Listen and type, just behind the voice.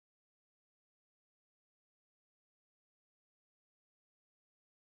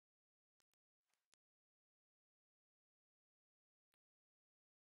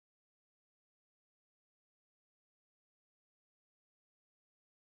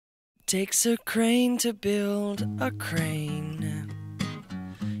takes a crane to build a crane.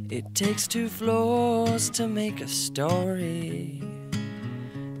 It takes 2 floors to make a story.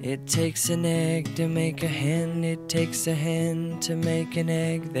 It takes an egg to make a hen. It takes a hen to make an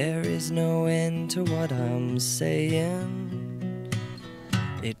egg. There is no end to what I'm saying.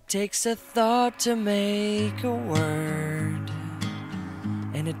 It takes a thought to make a word,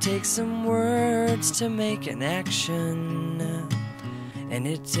 and it takes some words to make an action. And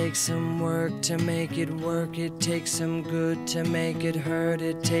it takes some work to make it work. It takes some good to make it hurt.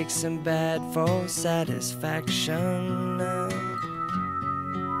 It takes some bad for satisfaction.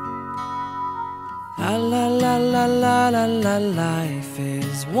 La la la la la la la, life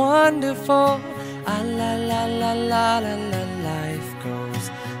is wonderful. La la la la la la, life goes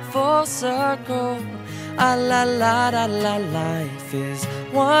full circle. La la la la, life is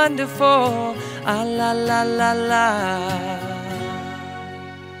wonderful. La la la la la.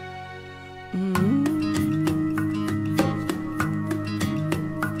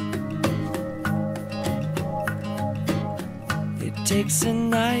 It takes a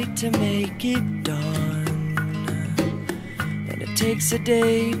night to make it dawn, and it takes a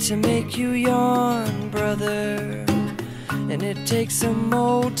day to make you yawn, brother. And it takes some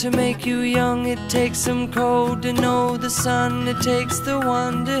mold to make you young. It takes some cold to know the sun. It takes the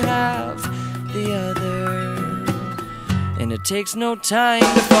one to have the other. And it takes no time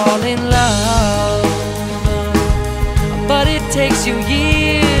to fall in love, but it takes you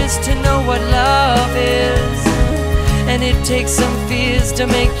years to know what love is. And it takes some fears to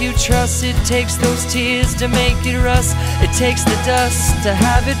make you trust. It takes those tears to make it rust. It takes the dust to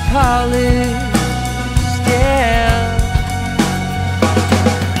have it polished, yeah.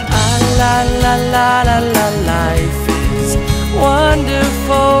 La la la la la, life is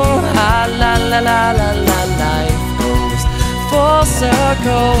wonderful. La la la la la, life goes full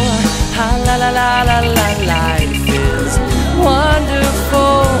circle. La la la la la, life is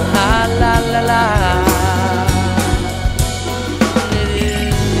wonderful. La la la la.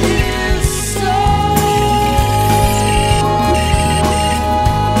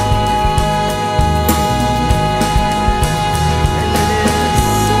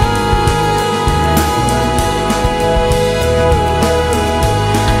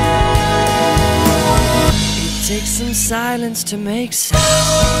 It takes some silence to make sound,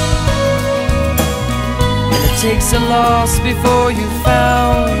 and it takes a loss before you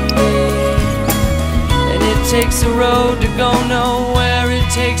found it. And it takes a road to go nowhere. It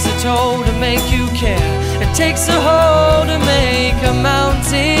takes a toll to make you care. It takes a hole to make a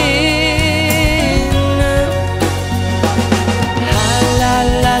mountain. La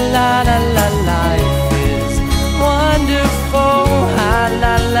la la la la, life is wonderful. La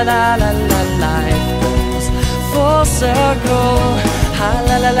la la la la, life full circle.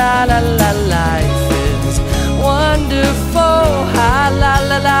 La la la la la.